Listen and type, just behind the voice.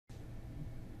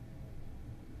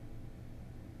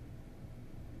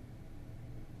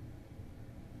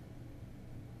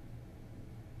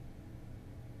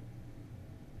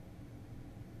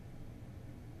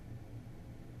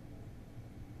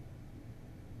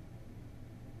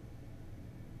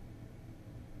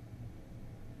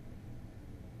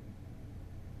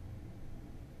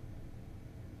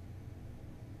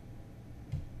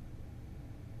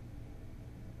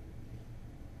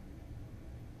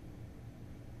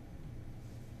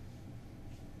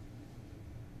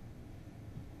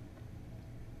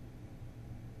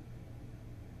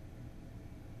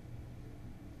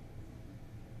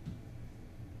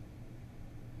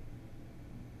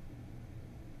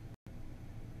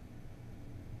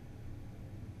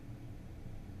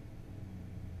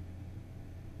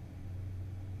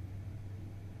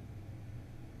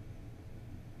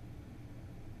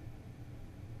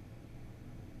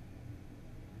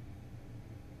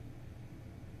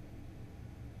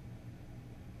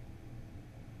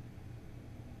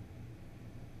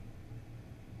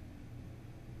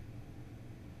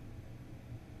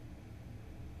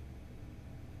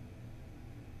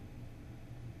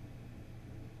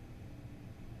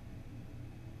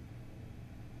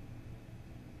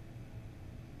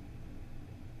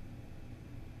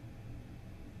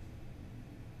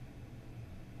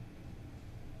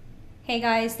Hey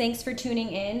guys, thanks for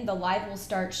tuning in. The live will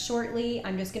start shortly.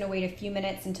 I'm just going to wait a few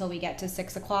minutes until we get to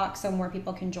 6 o'clock so more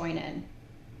people can join in.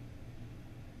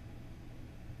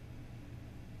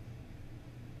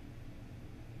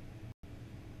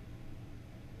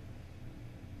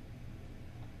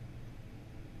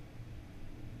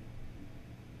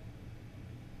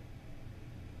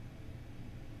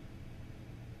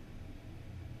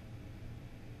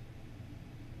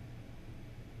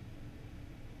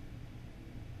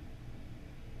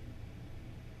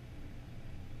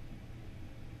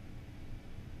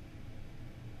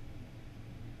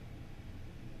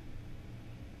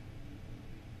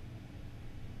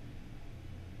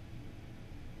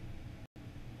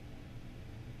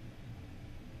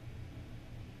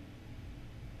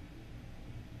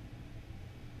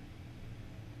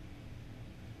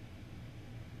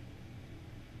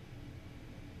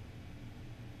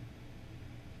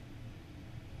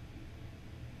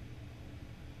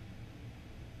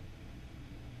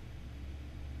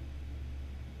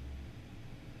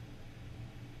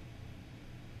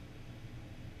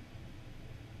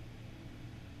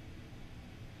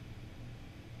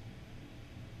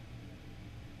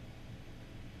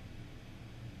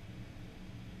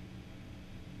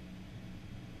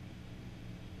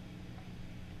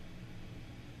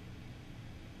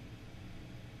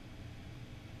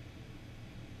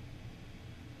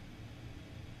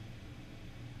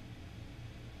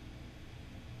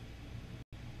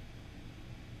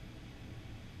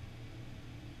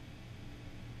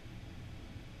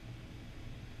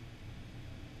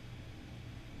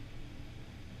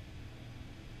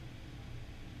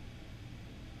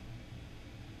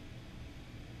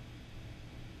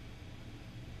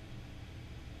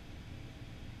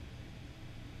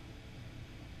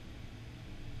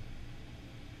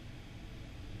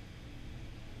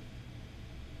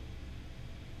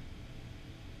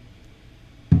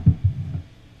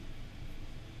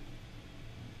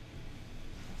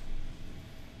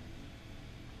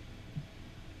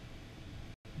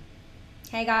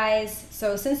 Hey guys,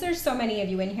 so since there's so many of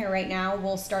you in here right now,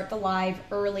 we'll start the live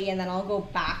early and then I'll go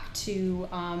back to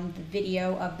the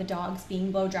video of the dogs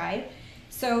being blow dried.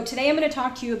 So today I'm going to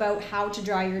talk to you about how to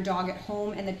dry your dog at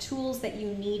home and the tools that you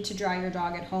need to dry your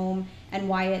dog at home and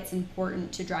why it's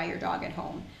important to dry your dog at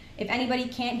home. If anybody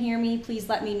can't hear me, please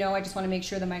let me know. I just want to make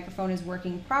sure the microphone is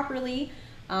working properly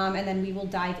and then we will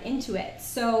dive into it.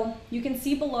 So you can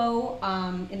see below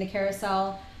in the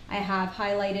carousel, I have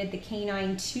highlighted the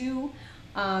Canine 2.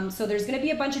 So there's going to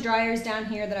be a bunch of dryers down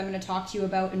here that I'm going to talk to you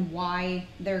about and why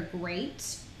they're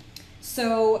great.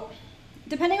 So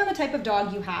depending on the type of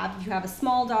dog you have, if you have a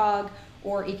small dog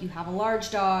or if you have a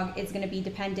large dog, it's going to be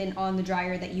dependent on the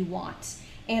dryer that you want.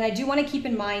 And I do want to keep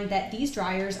in mind that these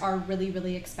dryers are really,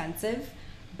 really expensive,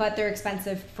 but they're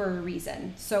expensive for a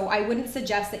reason. So I wouldn't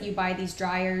suggest that you buy these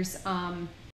dryers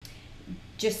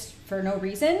just for no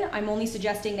reason. I'm only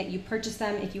suggesting that you purchase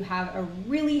them if you have a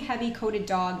really heavy coated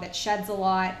dog that sheds a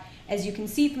lot, as you can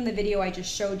see from the video I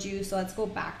just showed you. So let's go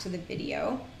back to the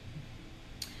video.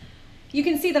 You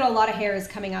can see that a lot of hair is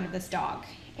coming out of this dog,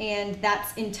 and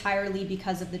that's entirely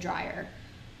because of the dryer.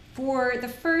 For the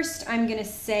first, I'm gonna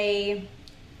say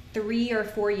 3 or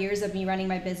 4 years of me running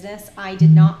my business, I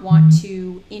did not want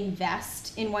to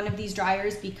invest in one of these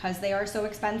dryers because they are so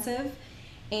expensive.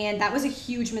 And that was a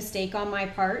huge mistake on my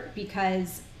part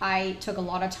because I took a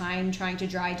lot of time trying to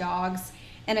dry dogs,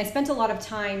 and I spent a lot of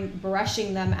time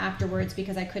brushing them afterwards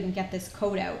because I couldn't get this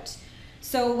coat out.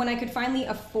 So when I could finally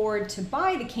afford to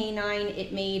buy the Canine,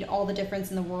 it made all the difference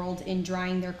in the world in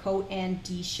drying their coat and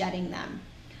de-shedding them.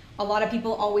 A lot of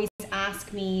people always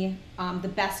ask me the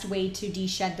best way to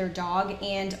de-shed their dog,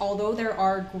 and although there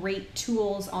are great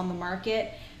tools on the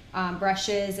market,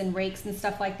 brushes and rakes and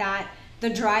stuff like that, the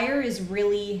dryer is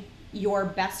really your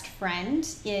best friend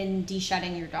in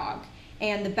de-shedding your dog.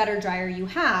 And the better dryer you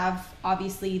have,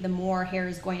 obviously the more hair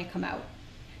is going to come out.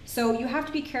 So you have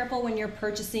to be careful when you're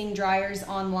purchasing dryers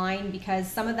online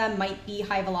because some of them might be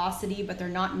high velocity, but they're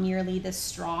not nearly this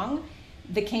strong.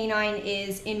 The Canine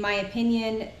is, in my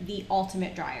opinion, the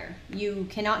ultimate dryer. You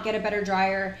cannot get a better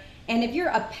dryer. And if you're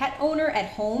a pet owner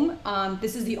at home,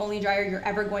 this is the only dryer you're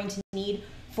ever going to need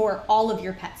for all of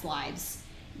your pets' lives.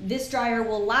 This dryer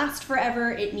will last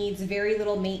forever. It needs very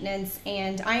little maintenance,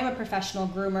 and I am a professional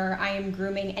groomer. I am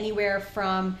grooming anywhere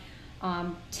from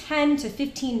 10 to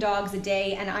 15 dogs a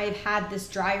day, and I've had this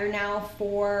dryer now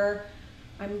for,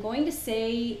 I'm going to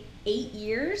say 8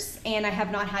 years, and I have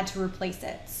not had to replace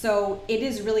it. So it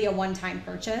is really a one-time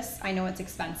purchase. I know it's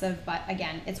expensive, but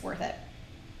again, it's worth it.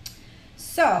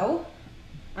 So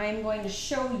I'm going to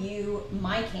show you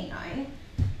my Canine.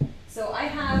 So I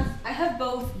have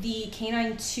both the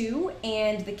Canine 2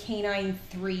 and the Canine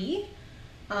 3.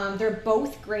 They're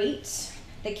both great.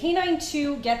 The Canine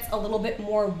 2 gets a little bit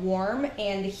more warm,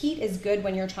 and the heat is good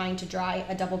when you're trying to dry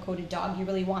a double-coated dog. You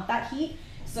really want that heat.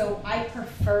 So I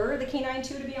prefer the Canine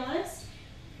 2, to be honest.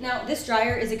 Now, this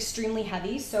dryer is extremely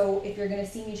heavy, so if you're gonna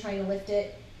see me trying to lift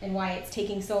it and why it's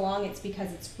taking so long, it's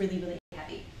because it's really, really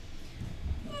heavy.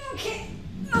 Okay.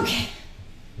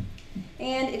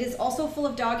 And it is also full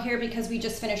of dog hair because we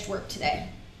just finished work today.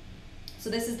 So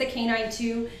this is the Canine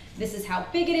 2. This is how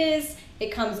big it is.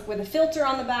 It comes with a filter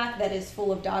on the back that is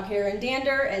full of dog hair and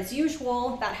dander, as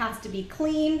usual. That has to be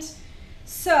cleaned.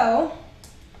 So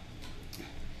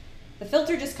the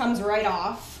filter just comes right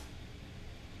off,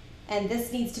 and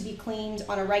this needs to be cleaned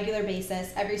on a regular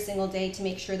basis every single day to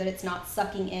make sure that it's not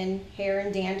sucking in hair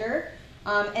and dander.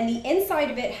 And the inside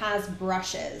of it has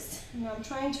brushes. Now I'm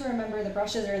trying to remember, the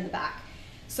brushes are in the back.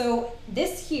 So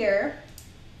this here,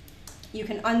 you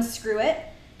can unscrew it.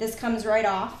 This comes right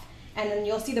off, and then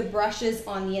you'll see the brushes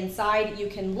on the inside. You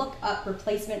can look up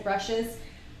replacement brushes.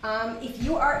 If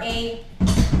you are a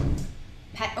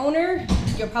pet owner,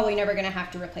 you're probably never gonna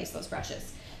have to replace those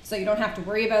brushes. So you don't have to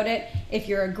worry about it. If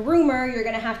you're a groomer, you're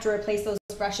gonna have to replace those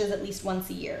brushes at least once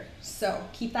a year. So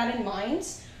keep that in mind.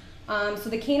 So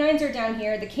the canines are down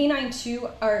here. The Canine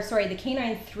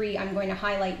 3 I'm going to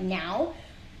highlight now.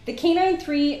 The Canine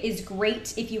 3 is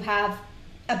great if you have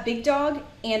a big dog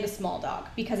and a small dog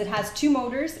because it has 2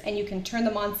 motors and you can turn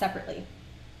them on separately.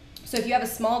 So if you have a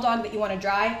small dog that you want to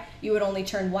dry, you would only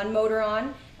turn 1 motor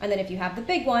on, and then if you have the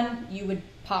big one, you would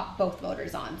pop both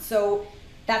motors on. So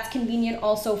that's convenient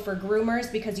also for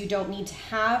groomers because you don't need to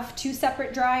have 2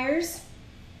 separate dryers.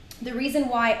 The reason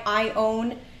why I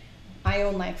own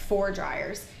like 4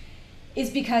 dryers is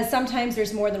because sometimes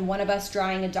there's more than one of us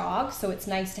drying a dog, so it's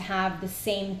nice to have the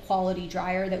same quality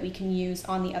dryer that we can use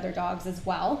on the other dogs as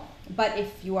well. But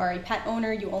if you are a pet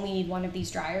owner, you only need 1 of these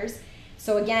dryers.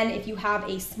 So again, if you have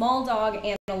a small dog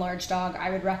and a large dog,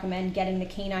 I would recommend getting the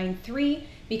Canine 3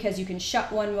 because you can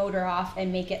shut 1 motor off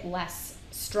and make it less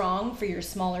strong for your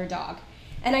smaller dog.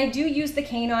 And I do use the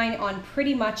Canine on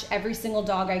pretty much every single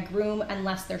dog I groom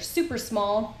unless they're super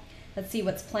small. Let's see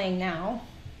what's playing now.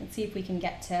 Let's see if we can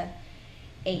get to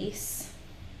Ace.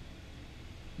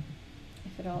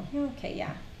 If it'll, okay,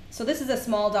 yeah. So this is a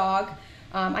small dog.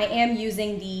 I am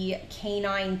using the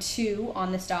Canine 2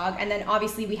 on this dog, and then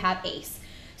obviously we have Ace.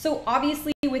 So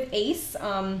obviously with Ace,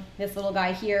 this little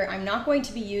guy here, I'm not going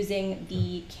to be using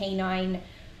the Canine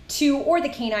 2 or the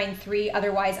Canine 3,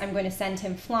 otherwise I'm going to send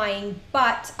him flying,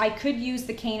 but I could use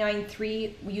the Canine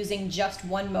 3 using just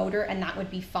 1 motor and that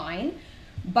would be fine.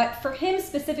 But for him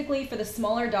specifically, for the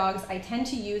smaller dogs, I tend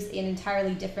to use an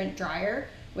entirely different dryer,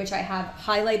 which I have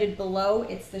highlighted below.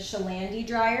 It's the Shalandi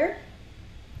dryer.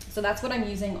 So that's what I'm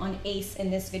using on Ace in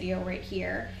this video right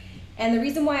here. And the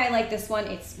reason why I like this one,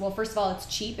 well, first of all, it's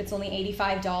cheap. It's only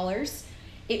 $85.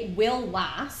 It will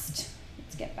last.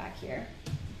 Let's get back here.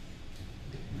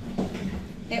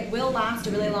 It will last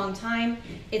a really long time.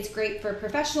 It's great for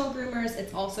professional groomers.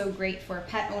 It's also great for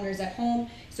pet owners at home.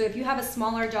 So if you have a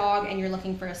smaller dog and you're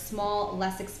looking for a small,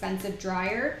 less expensive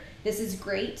dryer, this is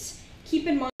great. Keep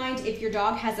in mind, if your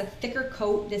dog has a thicker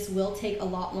coat, this will take a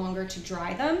lot longer to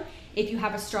dry them. If you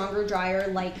have a stronger dryer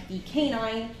like the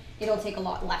Canine, it'll take a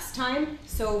lot less time.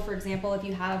 So for example, if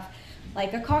you have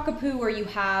like a Cockapoo or you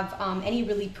have any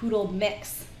really poodle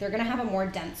mix, they're gonna have a more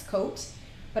dense coat.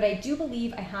 But I do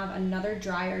believe I have another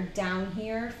dryer down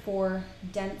here for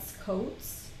dense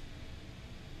coats.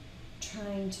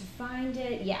 Trying to find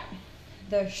it. Yeah,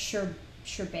 the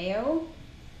Sherbaio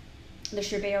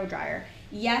dryer.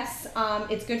 Yes,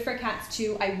 it's good for cats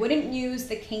too. I wouldn't use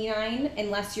the Canine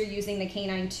unless you're using the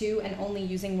Canine 2 and only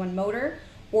using 1 motor,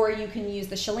 or you can use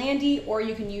the Shalandi, or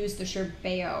you can use the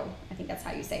Sherbaio. I think that's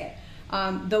how you say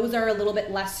it. Those are a little bit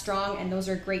less strong, and those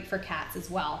are great for cats as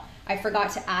well. I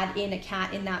forgot to add in a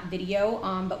cat in that video,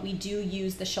 but we do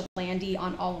use the Shalandi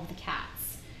on all of the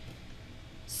cats.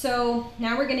 So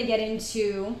now we're gonna get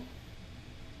into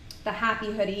the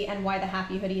Happy Hoodie and why the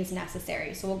Happy Hoodie is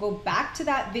necessary. So we'll go back to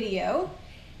that video,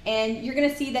 and you're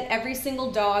gonna see that every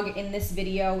single dog in this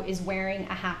video is wearing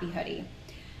a Happy Hoodie.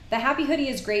 The Happy Hoodie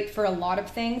is great for a lot of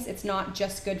things. It's not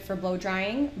just good for blow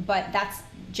drying, but that's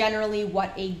generally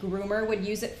what a groomer would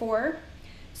use it for.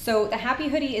 So the Happy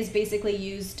Hoodie is basically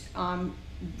used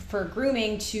for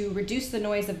grooming to reduce the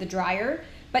noise of the dryer,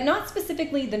 but not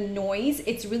specifically the noise,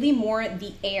 it's really more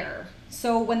the air.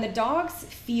 So when the dogs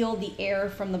feel the air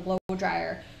from the blow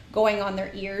dryer going on their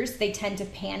ears, they tend to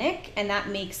panic, and that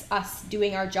makes us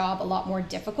doing our job a lot more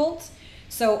difficult.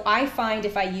 So I find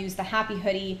if I use the Happy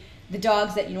Hoodie, the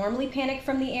dogs that normally panic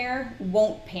from the air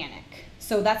won't panic.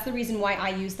 So that's the reason why I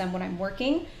use them when I'm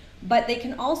working. But they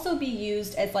can also be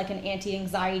used as like an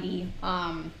anti-anxiety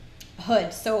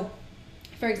hood. So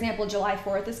for example, July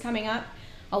 4th is coming up.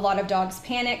 A lot of dogs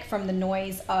panic from the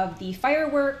noise of the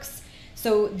fireworks.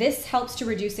 So this helps to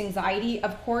reduce anxiety.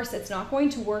 Of course, it's not going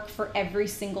to work for every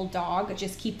single dog.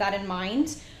 Just keep that in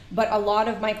mind. But a lot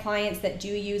of my clients that do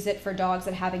use it for dogs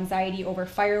that have anxiety over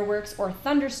fireworks or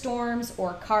thunderstorms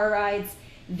or car rides,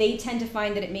 they tend to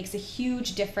find that it makes a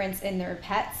huge difference in their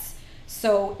pets.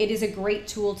 So it is a great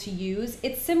tool to use.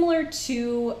 It's similar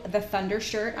to the Thunder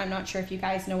Shirt. I'm not sure if you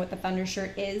guys know what the Thunder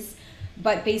Shirt is,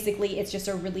 but basically it's just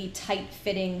a really tight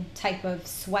fitting type of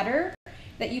sweater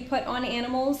that you put on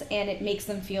animals, and it makes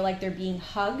them feel like they're being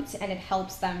hugged, and it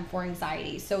helps them for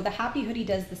anxiety. So the Happy Hoodie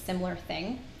does the similar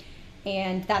thing.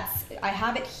 And I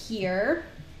have it here.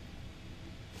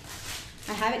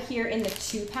 I have it here in the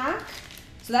 2-pack.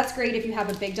 So that's great if you have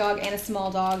a big dog and a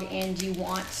small dog and you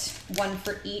want one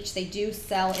for each. They do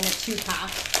sell in a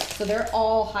 2-pack. So they're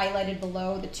all highlighted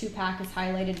below. The 2-pack is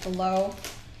highlighted below.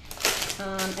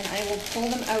 And I will pull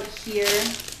them out here.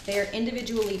 They are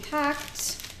individually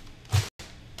packed.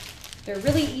 They're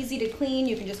really easy to clean.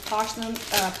 You can just pop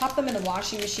them in the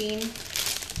washing machine.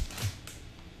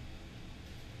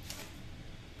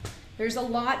 There's a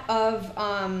lot of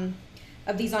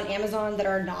these on Amazon that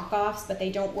are knockoffs, but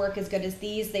they don't work as good as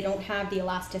these. They don't have the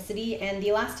elasticity, and the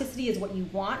elasticity is what you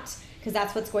want because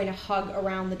that's what's going to hug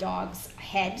around the dog's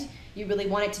head. You really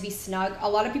want it to be snug. A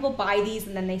lot of people buy these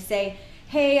and then they say,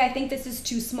 hey, I think this is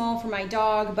too small for my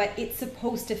dog, but it's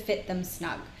supposed to fit them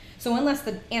snug. So unless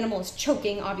the animal is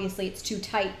choking, obviously it's too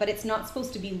tight, but it's not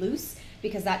supposed to be loose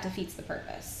because that defeats the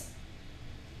purpose.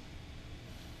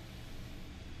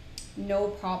 No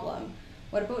problem.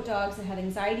 What about dogs that have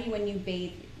anxiety when you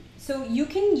bathe? So you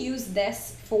can use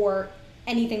this for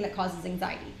anything that causes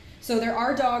anxiety. So there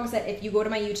are dogs that if you go to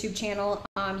my YouTube channel,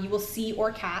 you will see,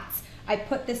 or cats, I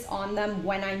put this on them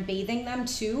when I'm bathing them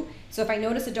too. So if I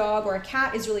notice a dog or a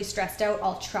cat is really stressed out,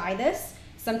 I'll try this.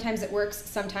 Sometimes it works,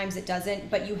 sometimes it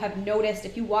doesn't, but you have noticed,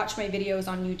 if you watch my videos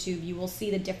on YouTube, you will see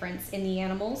the difference in the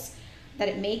animals that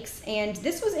it makes. And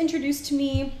this was introduced to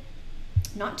me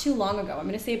not too long ago. I'm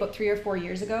gonna say about 3 or 4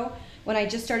 years ago when I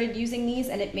just started using these,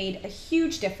 and it made a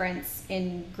huge difference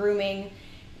in grooming.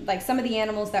 Like some of the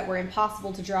animals that were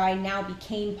impossible to dry now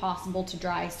became possible to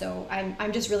dry. So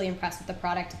I'm just really impressed with the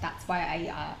product. That's why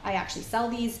I actually sell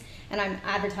these, and I'm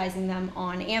advertising them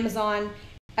on Amazon.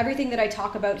 Everything that I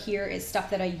talk about here is stuff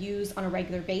that I use on a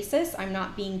regular basis. I'm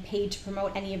not being paid to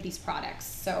promote any of these products.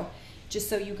 So just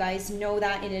so you guys know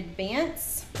that in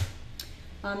advance.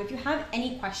 If you have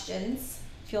any questions,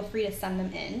 feel free to send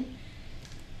them in.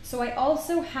 So I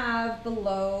also have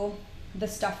below the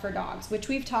Stuff for Dogs, which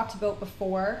we've talked about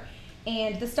before.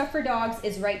 And the Stuff for Dogs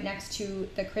is right next to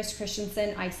the Chris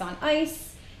Christensen Ice on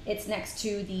Ice. It's next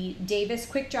to the Davis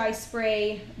Quick Dry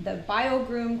Spray, the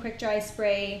BioGroom Quick Dry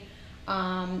Spray,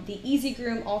 the Easy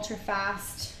Groom Ultra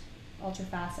Fast,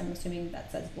 I'm assuming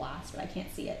that says Blast, but I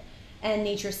can't see it, and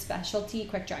Nature's Specialty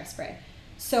Quick Dry Spray.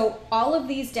 So all of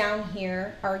these down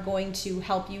here are going to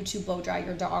help you to blow dry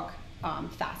your dog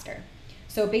faster.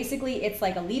 So basically it's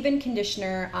like a leave-in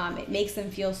conditioner. It makes them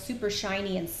feel super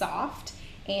shiny and soft.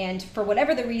 And for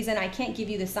whatever the reason, I can't give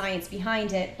you the science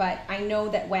behind it, but I know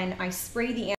that when I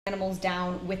spray the animals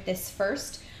down with this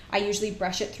first, I usually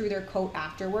brush it through their coat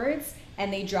afterwards,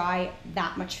 and they dry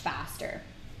that much faster.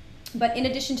 But in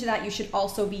addition to that, you should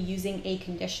also be using a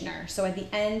conditioner. So at the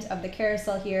end of the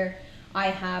carousel here, I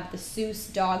have the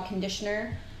Seuss dog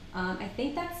conditioner. I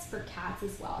think that's for cats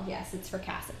as well. Yes, it's for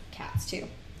cats too.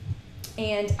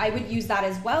 And I would use that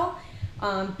as well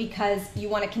because you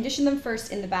want to condition them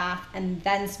first in the bath and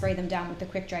then spray them down with the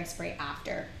quick dry spray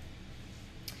after.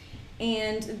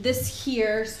 And this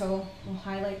here, so I'll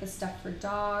highlight the Stuff for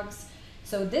Dogs.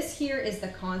 So this here is the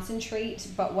concentrate,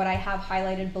 but what I have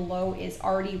highlighted below is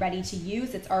already ready to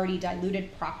use. It's already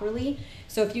diluted properly.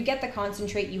 So if you get the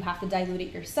concentrate, you have to dilute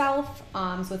it yourself.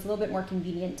 So it's a little bit more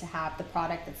convenient to have the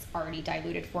product that's already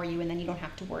diluted for you, and then you don't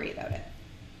have to worry about it.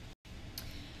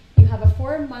 You have a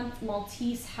 4-month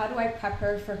Maltese. How do I prep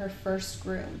her for her first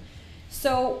groom?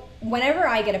 So whenever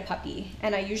I get a puppy,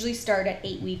 and I usually start at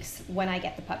 8 weeks when I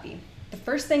get the puppy, the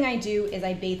first thing I do is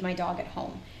I bathe my dog at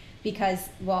home. Because,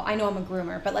 well, I know I'm a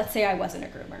groomer, but let's say I wasn't a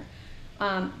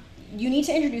groomer. You need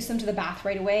to introduce them to the bath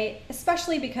right away,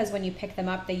 especially because when you pick them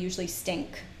up, they usually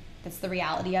stink. That's the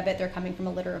reality of it. They're coming from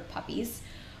a litter of puppies.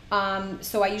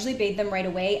 So I usually bathe them right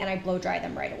away, and I blow dry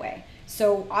them right away.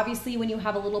 So obviously when you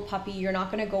have a little puppy, you're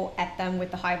not gonna go at them with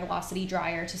the high velocity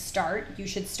dryer to start. You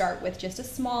should start with just a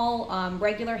small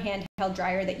regular handheld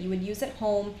dryer that you would use at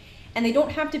home, and they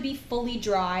don't have to be fully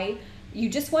dry. You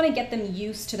just want to get them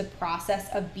used to the process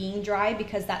of being dry,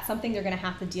 because that's something they're going to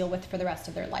have to deal with for the rest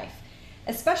of their life.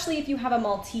 Especially if you have a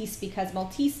Maltese, because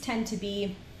Maltese tend to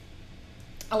be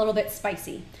a little bit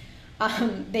spicy.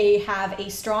 They have a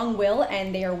strong will,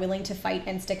 and they are willing to fight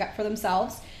and stick up for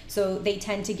themselves. So they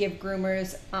tend to give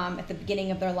groomers at the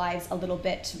beginning of their lives a little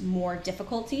bit more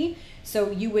difficulty.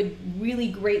 So you would really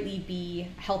greatly be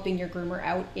helping your groomer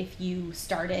out if you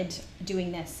started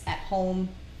doing this at home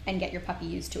and get your puppy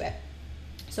used to it.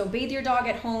 So bathe your dog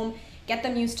at home, get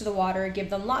them used to the water, give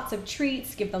them lots of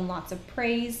treats, give them lots of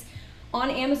praise. On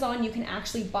Amazon, you can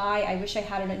actually buy, I wish I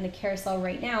had it in the carousel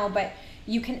right now, but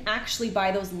you can actually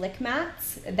buy those lick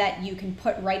mats that you can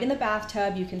put right in the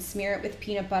bathtub. You can smear it with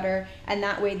peanut butter, and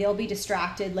that way they'll be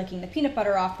distracted licking the peanut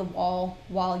butter off the wall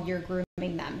while you're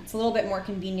grooming them. It's a little bit more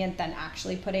convenient than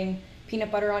actually putting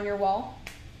peanut butter on your wall.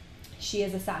 She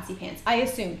is a sassy pants. I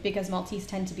assumed, because Maltese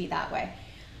tend to be that way.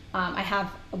 I have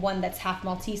one that's half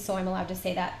Maltese, so I'm allowed to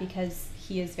say that because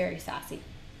he is very sassy.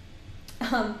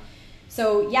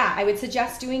 So yeah, I would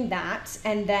suggest doing that,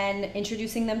 and then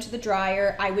introducing them to the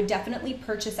dryer. I would definitely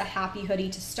purchase a Happy hoodie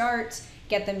to start,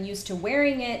 get them used to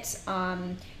wearing it,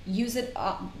 use it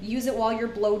while you're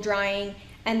blow drying.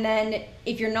 And then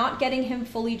if you're not getting him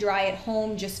fully dry at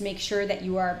home, just make sure that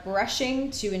you are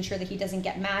brushing to ensure that he doesn't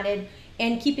get matted,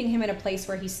 and keeping him in a place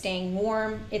where he's staying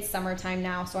warm. It's summertime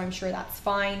now, so I'm sure that's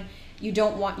fine. You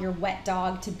don't want your wet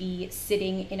dog to be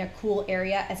sitting in a cool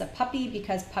area as a puppy,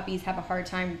 because puppies have a hard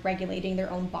time regulating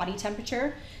their own body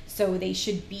temperature. So they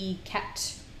should be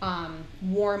kept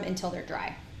warm until they're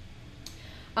dry.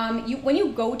 When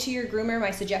you go to your groomer,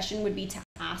 my suggestion would be to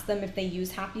ask them if they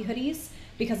use Happy hoodies,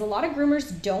 because a lot of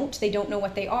groomers don't. They don't know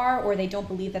what they are, or they don't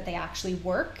believe that they actually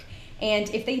work. And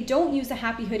if they don't use a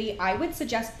Happy hoodie, I would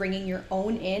suggest bringing your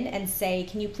own in and say,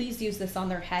 can you please use this on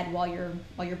their head while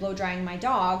you're blow drying my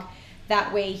dog?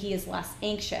 That way he is less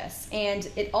anxious. And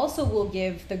it also will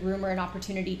give the groomer an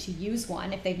opportunity to use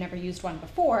one if they've never used one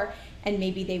before, and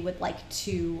maybe they would like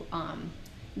to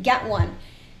get one.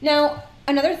 Now,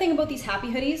 another thing about these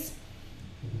Happy hoodies,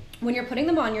 when you're putting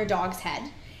them on your dog's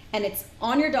head, and it's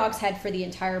on your dog's head for the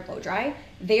entire blow dry,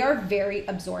 they are very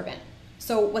absorbent.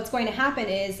 So what's going to happen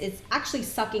is it's actually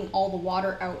sucking all the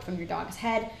water out from your dog's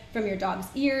head, from your dog's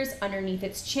ears, underneath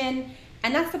its chin,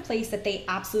 and that's the place that they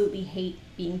absolutely hate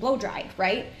being blow dried,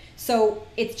 right? So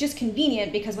it's just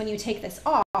convenient, because when you take this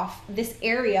off, this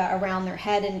area around their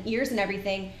head and ears and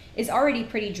everything is already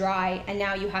pretty dry, and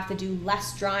now you have to do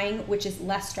less drying, which is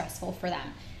less stressful for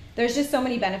them. There's just so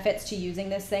many benefits to using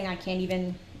this thing I can't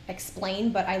even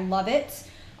explain, but I love it.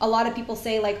 A lot of people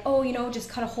say like, oh, you know, just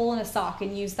cut a hole in a sock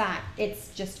and use that.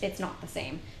 It's not the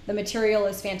same. The material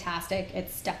is fantastic.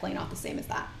 It's definitely not the same as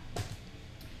that.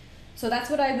 So that's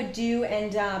what I would do,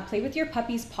 and play with your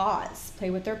puppy's paws.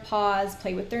 Play with their paws,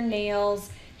 play with their nails.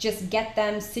 Just get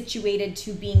them situated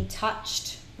to being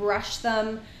touched, brush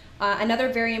them.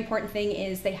 Another very important thing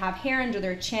is they have hair under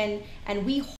their chin, and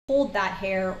we hold that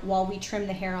hair while we trim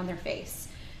the hair on their face.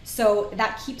 So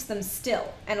that keeps them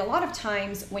still. And a lot of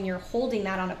times when you're holding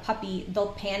that on a puppy,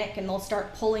 they'll panic and they'll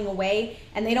start pulling away,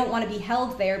 and they don't want to be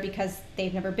held there because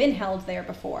they've never been held there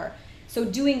before. So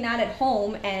doing that at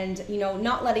home, and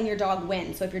not letting your dog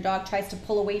win. So if your dog tries to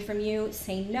pull away from you,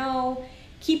 say no,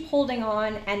 keep holding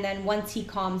on, and then once he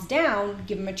calms down,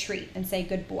 give him a treat and say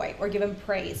good boy, or give him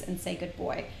praise and say good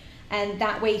boy. And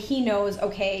that way he knows,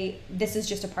 okay, this is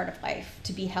just a part of life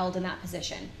to be held in that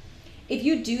position. If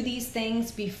you do these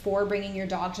things before bringing your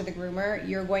dog to the groomer,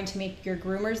 you're going to make your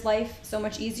groomer's life so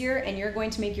much easier, and you're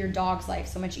going to make your dog's life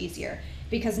so much easier,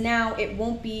 because now it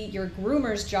won't be your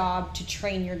groomer's job to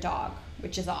train your dog,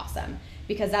 which is awesome,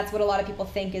 because that's what a lot of people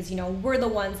think is, we're the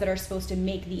ones that are supposed to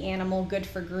make the animal good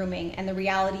for grooming. And the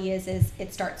reality is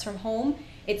it starts from home.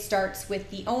 It starts with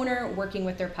the owner working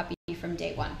with their puppy from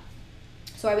day one.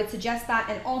 So I would suggest that.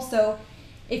 And also,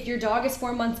 if your dog is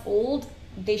 4 months old,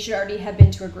 they should already have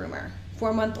been to a groomer.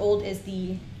 4-month-old is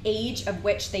the age of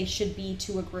which they should be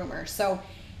to a groomer. So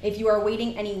if you are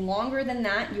waiting any longer than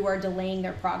that, you are delaying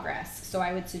their progress. So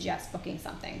I would suggest booking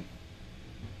something.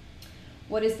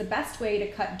 What is the best way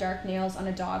to cut dark nails on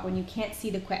a dog when you can't see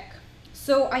the quick?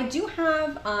 So I do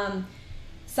have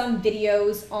some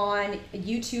videos on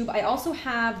YouTube. I also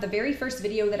have the very first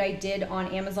video that I did on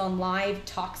Amazon Live,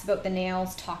 talks about the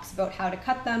nails, talks about how to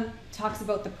cut them, talks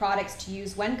about the products to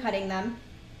use when cutting them.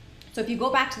 So if you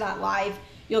go back to that live,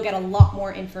 you'll get a lot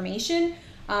more information.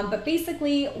 But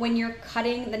basically, when you're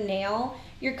cutting the nail,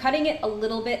 you're cutting it a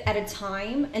little bit at a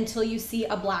time until you see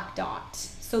a black dot.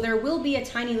 So there will be a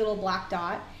tiny little black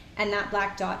dot, and that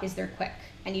black dot is their quick,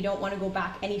 and you don't want to go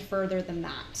back any further than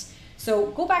that. So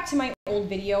go back to my old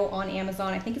video on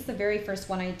Amazon. I think it's the very first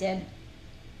one I did.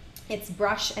 It's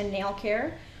brush and nail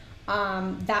care.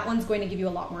 That one's going to give you a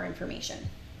lot more information.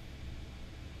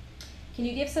 Can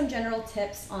you give some general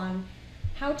tips on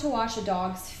how to wash a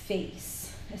dog's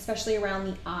face, especially around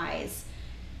the eyes?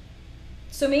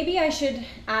 So maybe I should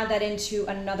add that into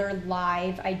another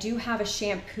live. I do have a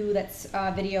shampoo that's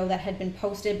a video that had been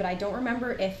posted, but I don't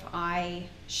remember if I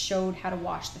showed how to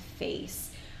wash the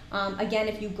face. Again,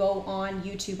 if you go on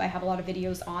YouTube, I have a lot of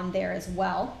videos on there as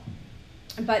well.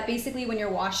 But basically when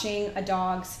you're washing a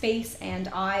dog's face and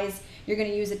eyes, you're going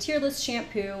to use a tearless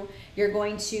shampoo. You're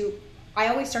going to, I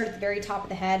always start at the very top of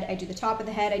the head. I do the top of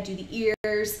the head, I do the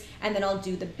ears, and then I'll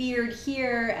do the beard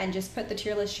here and just put the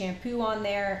tearless shampoo on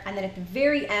there. And then at the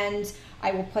very end,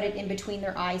 I will put it in between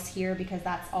their eyes here because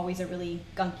that's always a really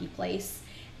gunky place.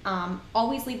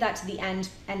 Always leave that to the end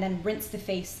and then rinse the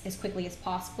face as quickly as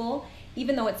possible.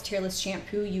 Even though it's tearless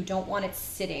shampoo, you don't want it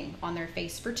sitting on their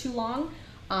face for too long.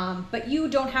 But you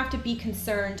don't have to be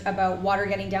concerned about water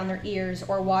getting down their ears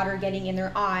or water getting in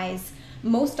their eyes.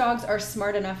 Most dogs are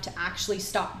smart enough to actually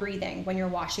stop breathing when you're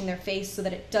washing their face so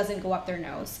that it doesn't go up their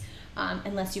nose.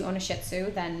 Unless you own a Shih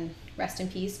Tzu, then rest in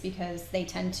peace, because they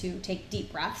tend to take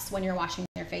deep breaths when you're washing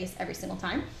their face every single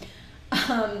time.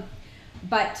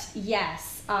 But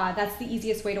yes, that's the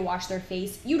easiest way to wash their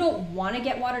face. You don't want to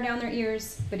get water down their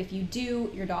ears, but if you do,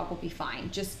 your dog will be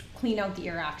fine. Just clean out the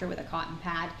ear after with a cotton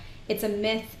pad. It's a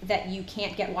myth that you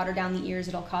can't get water down the ears.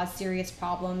 It'll cause serious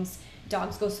problems.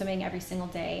 Dogs go swimming every single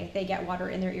day. They get water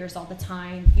in their ears all the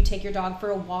time. You take your dog for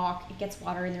a walk, it gets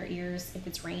water in their ears. If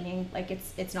it's raining, like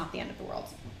it's not the end of the world.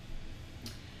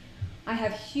 I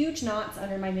have huge knots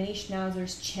under my mini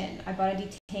Schnauzer's chin. I bought a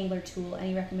detangler tool.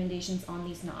 Any recommendations on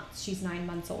these knots? She's 9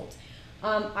 months old.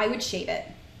 I would shave it.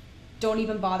 Don't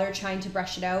even bother trying to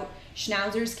brush it out.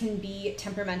 Schnauzers can be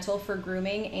temperamental for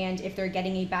grooming, and if they're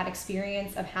getting a bad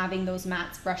experience of having those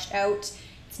mats brushed out,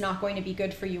 it's not going to be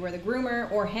good for you or the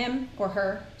groomer or him or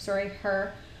her, sorry,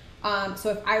 her. So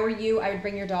if I were you, I would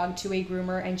bring your dog to a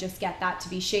groomer and just get that to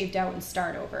be shaved out and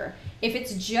start over. If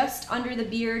it's just under the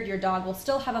beard, your dog will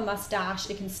still have a mustache.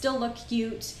 It can still look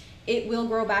cute. It will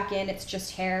grow back in, it's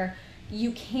just hair.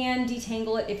 You can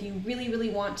detangle it if you really, really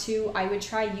want to. I would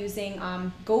try using,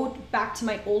 go back to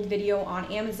my old video on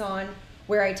Amazon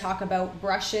where I talk about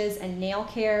brushes and nail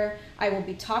care. I will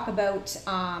talk about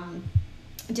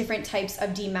different types of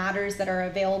dematters that are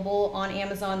available on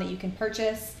Amazon that you can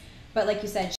purchase. But like you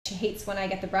said, she hates when I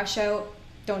get the brush out.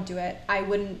 Don't do it. I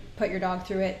wouldn't put your dog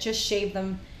through it. Just shave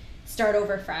them, start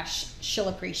over fresh. She'll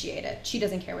appreciate it. She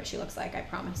doesn't care what she looks like, I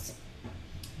promise.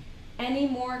 Any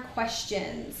more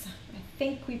questions? I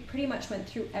think we pretty much went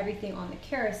through everything on the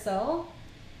carousel,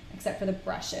 except for the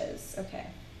brushes. Okay.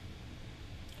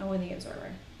 Oh, and the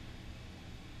absorber.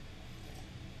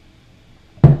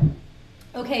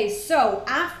 Okay, so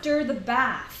after the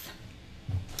bath,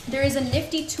 there is a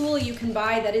nifty tool you can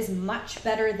buy that is much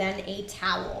better than a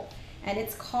towel, and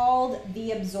it's called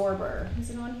the absorber.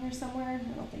 Is it on here somewhere?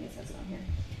 I don't think it says it on here.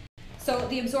 So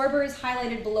the absorber is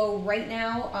highlighted below right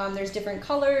now. There's different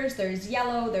colors. There's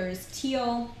yellow, there's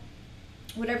teal,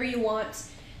 whatever you want.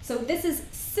 So this is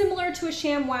similar to a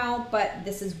ShamWow, but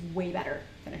this is way better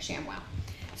than a ShamWow.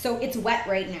 So it's wet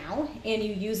right now, and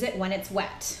you use it when it's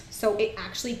wet. So it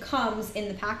actually comes in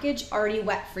the package already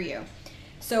wet for you.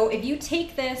 So if you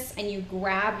take this and you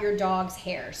grab your dog's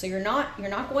hair, so you're not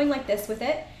going like this with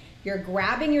it, you're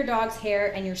grabbing your dog's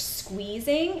hair and you're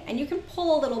squeezing, and you can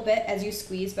pull a little bit as you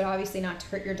squeeze, but obviously not to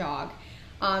hurt your dog.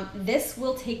 This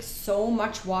will take so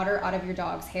much water out of your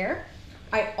dog's hair.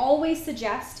 I always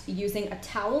suggest using a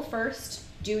towel first,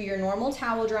 do your normal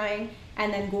towel drying,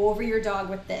 and then go over your dog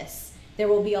with this. There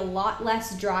will be a lot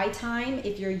less dry time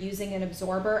if you're using an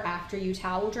absorber after you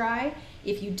towel dry.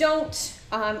 If you don't,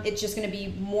 it's just gonna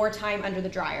be more time under the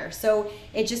dryer. So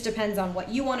it just depends on what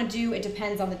you wanna do. It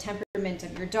depends on the temperament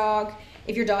of your dog.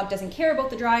 If your dog doesn't care about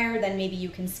the dryer, then maybe you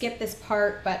can skip this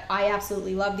part, but I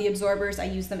absolutely love the absorbers. I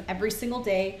use them every single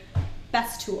day.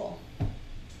 Best tool.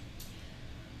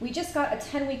 We just got a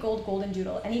 10-week-old golden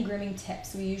doodle. Any grooming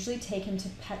tips? We usually take him to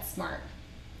PetSmart.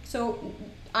 So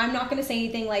I'm not gonna say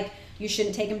anything like you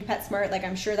shouldn't take him to PetSmart. Like,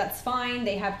 I'm sure that's fine.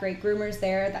 They have great groomers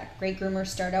there. That great groomers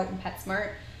start out in PetSmart.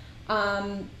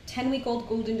 10-week-old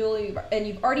golden doodle, and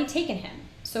you've already taken him.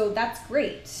 So that's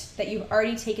great that you've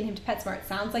already taken him to PetSmart.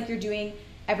 Sounds like you're doing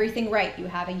everything right. You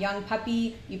have a young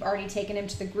puppy. You've already taken him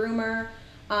to the groomer.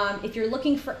 If you're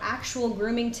looking for actual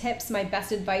grooming tips, my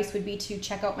best advice would be to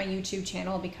check out my YouTube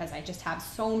channel, because I just have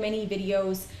so many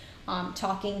videos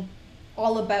talking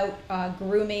all about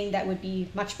grooming that would be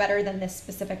much better than this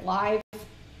specific live.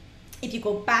 If you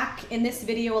go back in this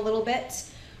video a little bit,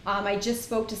 I just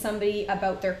spoke to somebody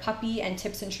about their puppy and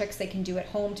tips and tricks they can do at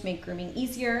home to make grooming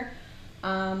easier.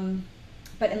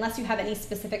 But unless you have any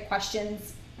specific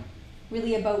questions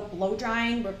really about blow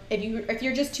drying, if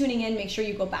you're just tuning in, make sure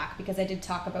you go back because I did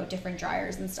talk about different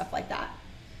dryers and stuff like that.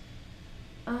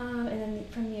 And then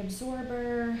from the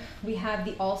absorber, we have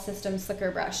the All Systems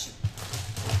Slicker Brush.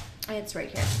 It's right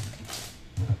here.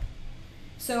 Okay.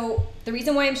 So the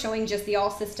reason why I'm showing just the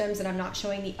All Systems and I'm not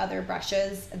showing the other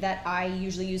brushes that I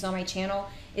usually use on my channel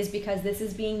is because this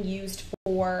is being used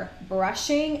for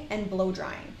brushing and blow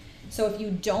drying. So if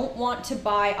you don't want to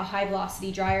buy a high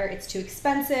velocity dryer, it's too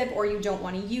expensive, or you don't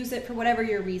want to use it for whatever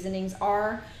your reasonings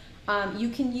are, you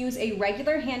can use a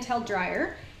regular handheld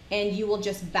dryer and you will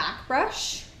just back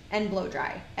brush and blow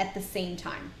dry at the same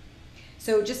time.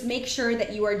 So just make sure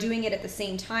that you are doing it at the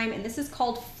same time, and this is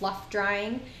called fluff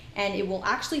drying, and it will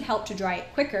actually help to dry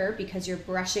it quicker because you're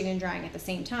brushing and drying at the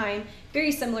same time.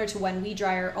 Very similar to when we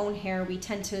dry our own hair, we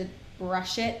tend to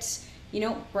brush it,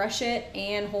 brush it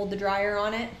and hold the dryer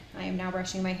on it. I am now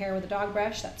brushing my hair with a dog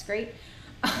brush, that's great.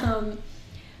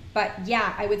 But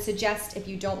yeah, I would suggest if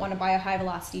you don't want to buy a high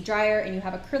velocity dryer and you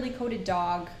have a curly coated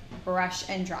dog, brush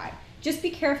and dry. Just be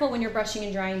careful when you're brushing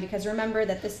and drying because remember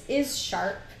that this is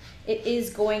sharp. It is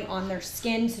going on their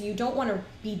skin, so you don't want to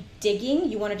be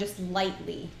digging. You want to just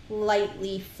lightly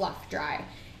fluff dry.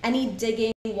 Any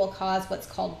digging will cause what's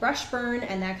called brush burn,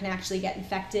 and that can actually get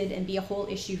infected and be a whole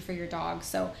issue for your dog.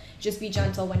 So just be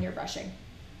gentle when you're brushing.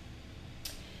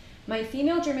 My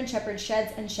female German Shepherd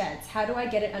sheds and sheds. How do I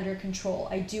get it under control?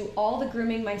 I do all the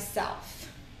grooming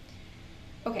myself.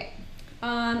 Okay,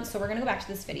 so we're gonna go back to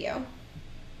this video.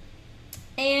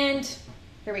 And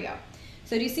here we go.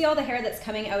 So do you see all the hair that's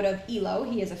coming out of Elo?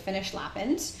 He is a Finnish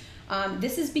Lapland.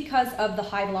 This is because of the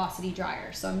high velocity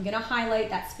dryer. So I'm gonna highlight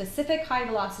that specific high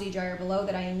velocity dryer below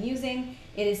that I am using.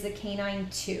 It is the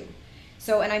K9 2.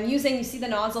 So, and I'm using, you see the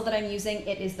nozzle that I'm using,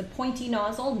 it is the pointy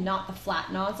nozzle, not the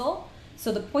flat nozzle.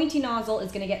 So the pointy nozzle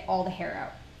is gonna get all the hair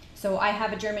out. So I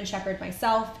have a German Shepherd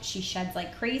myself. She sheds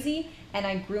like crazy, and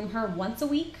I groom her once a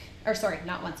week, or sorry,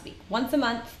 not once a week, once a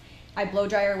month. I blow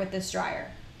dry her with this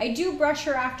dryer. I do brush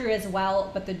her after as well,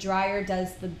 but the dryer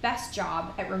does the best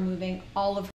job at removing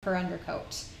all of her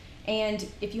undercoat. And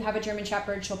if you have a German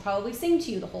Shepherd, she'll probably sing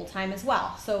to you the whole time as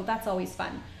well. So that's always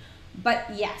fun. But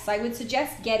yes, I would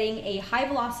suggest getting a high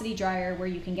velocity dryer where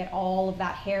you can get all of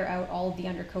that hair out, all of the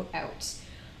undercoat out.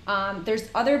 There's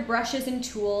other brushes and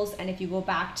tools, and if you go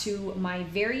back to my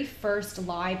very first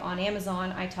live on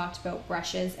Amazon, I talked about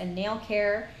brushes and nail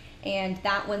care, and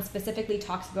that one specifically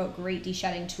talks about great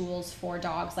de-shedding tools for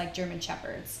dogs like German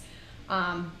Shepherds.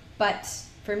 But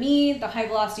for me, the high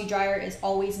velocity dryer is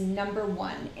always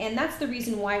 #1, and that's the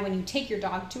reason why when you take your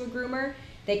dog to a groomer,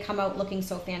 they come out looking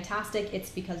so fantastic. It's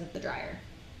because of the dryer.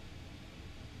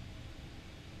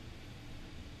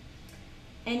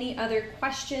 Any other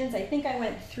questions? I think I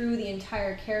went through the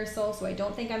entire carousel, so I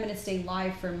don't think I'm going to stay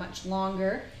live for much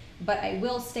longer, but I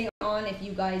will stay on if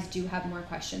you guys do have more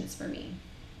questions for me.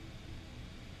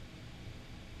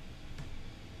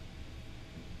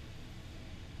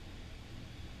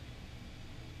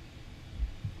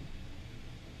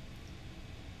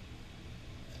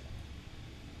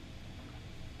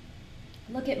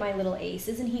 Look at my little Ace.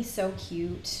 Isn't he so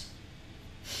cute?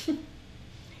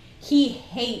 He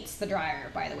hates the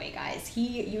dryer, by the way, guys.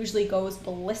 He usually goes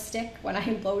ballistic when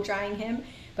I'm blow drying him,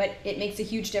 but it makes a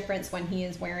huge difference when he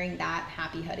is wearing that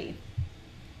happy hoodie.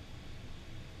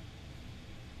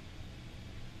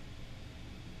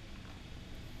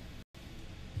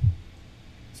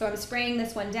 So I'm spraying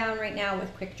this one down right now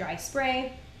with quick dry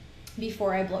spray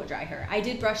before I blow dry her. I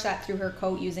did brush that through her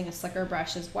coat using a slicker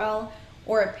brush as well,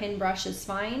 or a pin brush is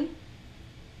fine,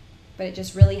 but it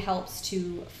just really helps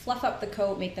to fluff up the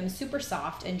coat, make them super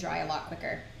soft, and dry a lot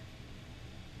quicker.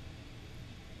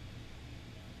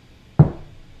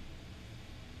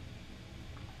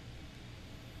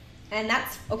 And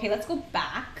that's, okay, let's go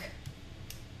back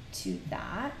to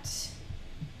that.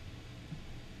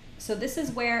 So this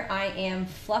is where I am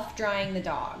fluff drying the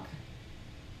dog.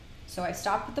 So I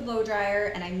stopped with the blow dryer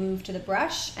and I moved to the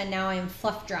brush, and now I am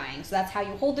fluff drying. So that's how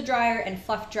you hold the dryer and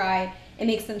fluff dry. It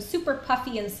makes them super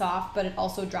puffy and soft, but it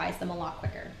also dries them a lot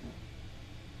quicker.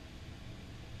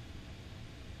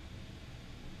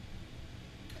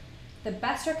 The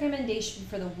best recommendation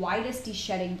for the widest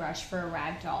de-shedding brush for a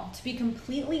ragdoll. To be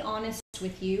completely honest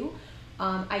with you,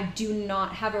 I do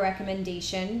not have a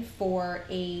recommendation for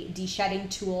a de-shedding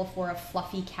tool for a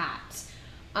fluffy cat.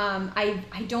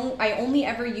 I only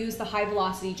ever use the high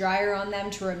velocity dryer on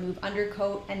them to remove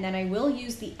undercoat, and then I will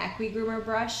use the Equi Groomer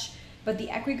brush but the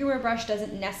Equigroomer brush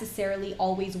doesn't necessarily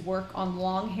always work on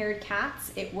long-haired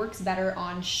cats. It works better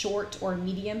on short or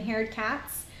medium-haired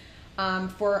cats.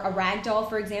 For a ragdoll,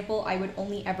 for example, I would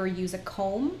only ever use a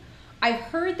comb. I've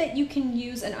heard that you can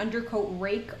use an undercoat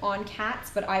rake on cats,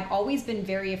 but I've always been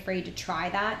very afraid to try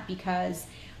that because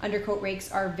undercoat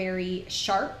rakes are very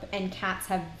sharp and cats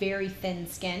have very thin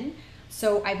skin.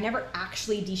 So I've never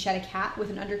actually deshed a cat with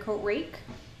an undercoat rake.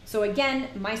 So again,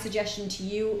 my suggestion to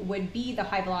you would be the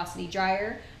high velocity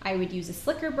dryer. I would use a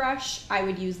slicker brush, I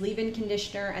would use leave-in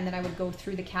conditioner, and then I would go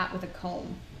through the cat with a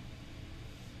comb.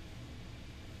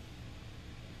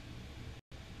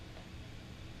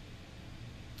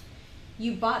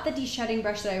 You bought the de-shedding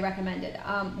brush that I recommended.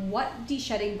 What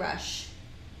de-shedding brush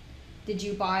did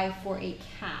you buy for a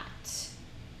cat?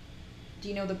 Do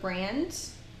you know the brand?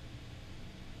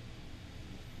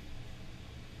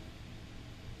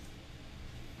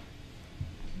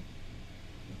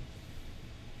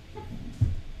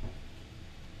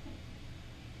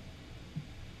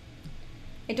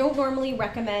 I don't normally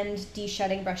recommend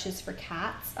de-shedding brushes for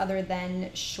cats other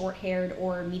than short-haired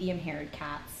or medium-haired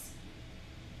cats.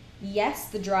 Yes,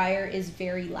 the dryer is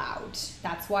very loud.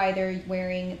 That's why they're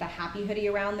wearing the happy hoodie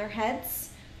around their heads,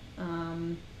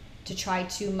 to try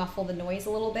to muffle the noise a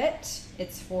little bit.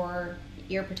 It's for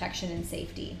ear protection and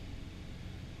safety.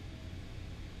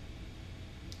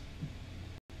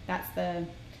 That's the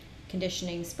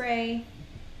conditioning spray.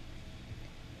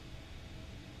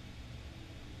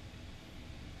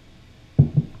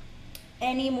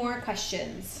 Any more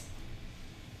questions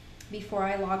before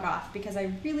I log off, because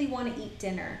I really want to eat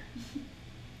dinner?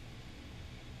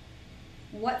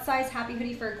 What size happy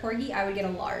hoodie for a corgi? I would get a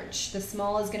large. The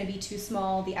small is going to be too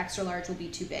small. The extra large will be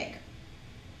too big.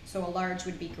 So a large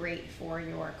would be great for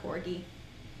your corgi.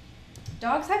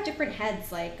 Dogs have different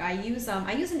heads. Like I use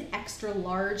an extra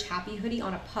large happy hoodie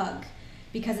on a pug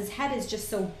because his head is just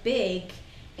so big,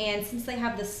 and since they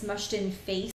have the smushed in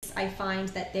face, I find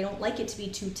that they don't like it to be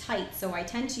too tight, so I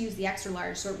tend to use the extra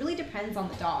large. So it really depends on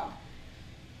the dog.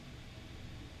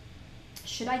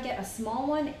 Should I get a small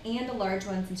one and a large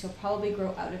one since you'll probably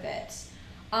grow out of it?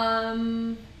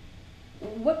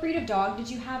 What breed of dog did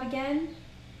you have again?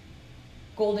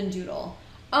 Golden Doodle.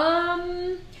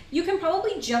 You can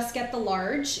probably just get the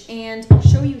large, and I'll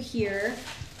show you here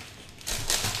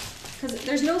because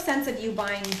there's no sense of you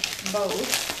buying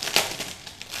both.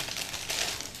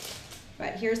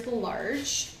 But here's the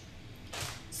large.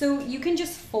 So you can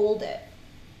just fold it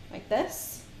like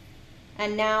this,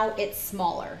 and now it's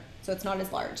smaller. So it's not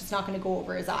as large. It's not going to go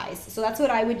over his eyes. So that's what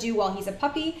I would do while he's a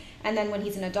puppy, and then when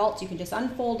he's an adult, you can just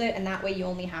unfold it, and that way you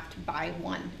only have to buy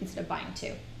one instead of buying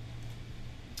two.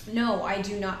 No, I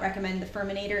do not recommend the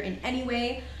Furminator in any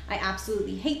way. I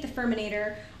absolutely hate the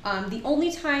Furminator. The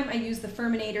only time I use the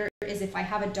Furminator is if I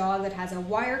have a dog that has a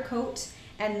wire coat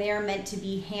and they're meant to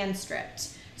be hand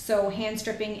stripped. So hand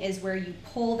stripping is where you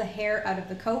pull the hair out of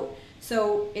the coat.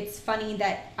 So it's funny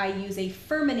that I use a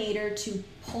Furminator to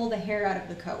pull the hair out of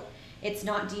the coat. It's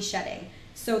not de-shedding.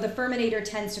 So the Furminator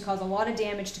tends to cause a lot of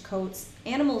damage to coats.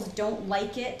 Animals don't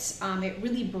like it. It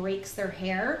really breaks their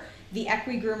hair. The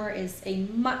Equigroomer is a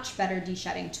much better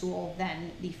de-shedding tool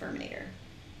than the Furminator.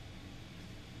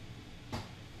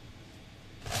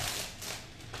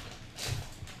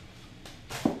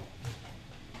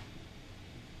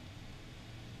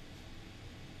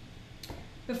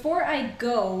 Before I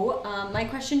go, my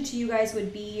question to you guys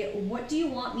would be, what do you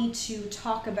want me to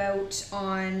talk about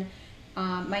on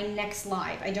my next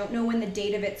live? I don't know when the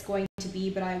date of it's going to be,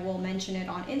 but I will mention it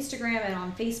on Instagram and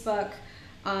on Facebook.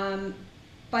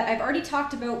 But I've already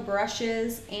talked about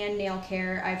brushes and nail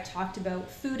care. I've talked about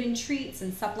food and treats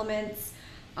and supplements.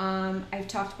 I've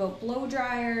talked about blow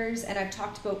dryers, and I've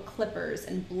talked about clippers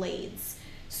and blades.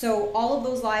 So all of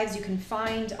those lives you can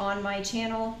find on my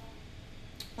channel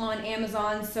on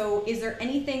Amazon. So is there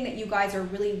anything that you guys are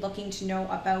really looking to know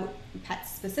about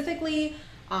pets specifically,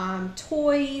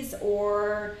 toys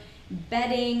or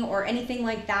bedding or anything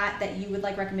like that that you would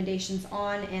like recommendations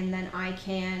on, and then I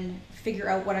can figure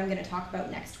out what I'm going to talk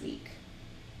about next week?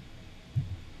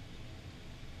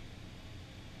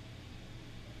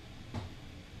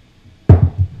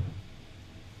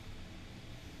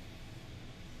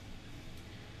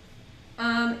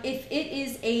 If it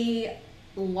is a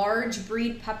large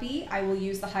breed puppy, I will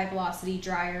use the high velocity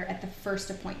dryer at the first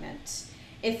appointment.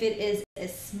 If it is a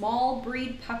small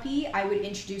breed puppy, I would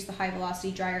introduce the high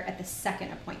velocity dryer at the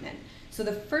second appointment. So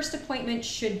the first appointment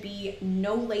should be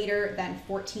no later than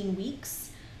 14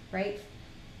 weeks, right?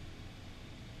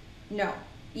 No,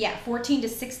 yeah, 14 to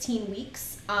 16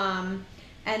 weeks.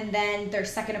 And then their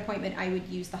second appointment, I would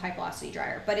use the high velocity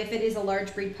dryer. But if it is a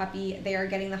large breed puppy, they are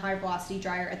getting the high velocity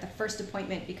dryer at the first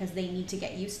appointment because they need to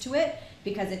get used to it,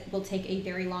 because it will take a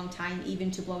very long time even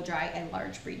to blow dry a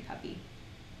large breed puppy.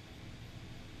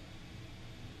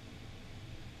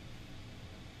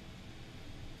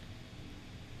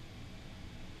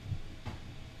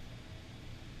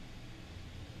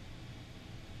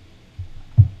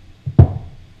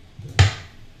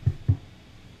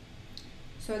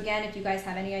 So again, if you guys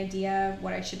have any idea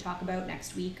what I should talk about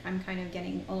next week, I'm kind of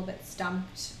getting a little bit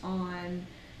stumped on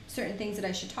certain things that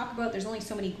I should talk about. There's only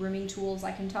so many grooming tools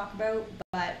I can talk about,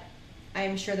 but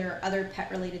I'm sure there are other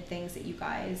pet related things that you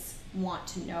guys want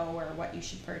to know, or what you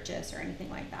should purchase or anything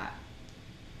like that.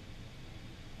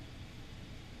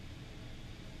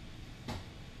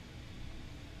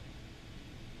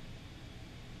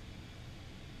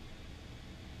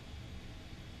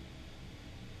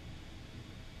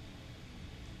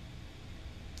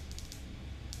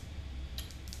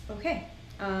 Okay,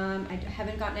 I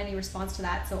haven't gotten any response to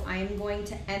that, so I'm going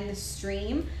to end the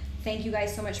stream. Thank you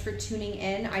guys so much for tuning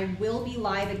in. I will be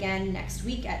live again next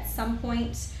week at some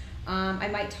point. I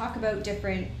might talk about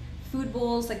different food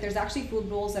bowls. Like, there's actually food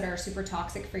bowls that are super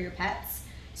toxic for your pets.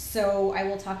 So I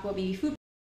will talk about maybe food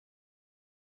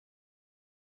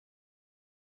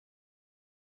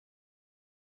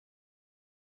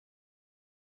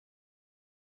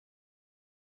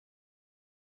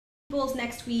bowls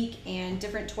next week, and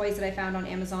different toys that I found on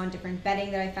Amazon, different bedding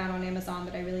that I found on Amazon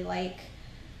that I really like,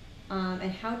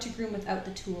 and how to groom without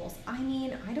the tools. I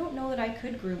mean, I don't know that I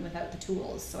could groom without the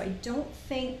tools, so I don't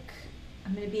think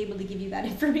I'm going to be able to give you that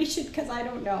information because I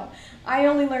don't know. I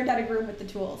only learned how to groom with the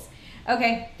tools.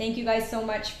 Okay, thank you guys so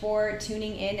much for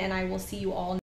tuning in, and I will see you all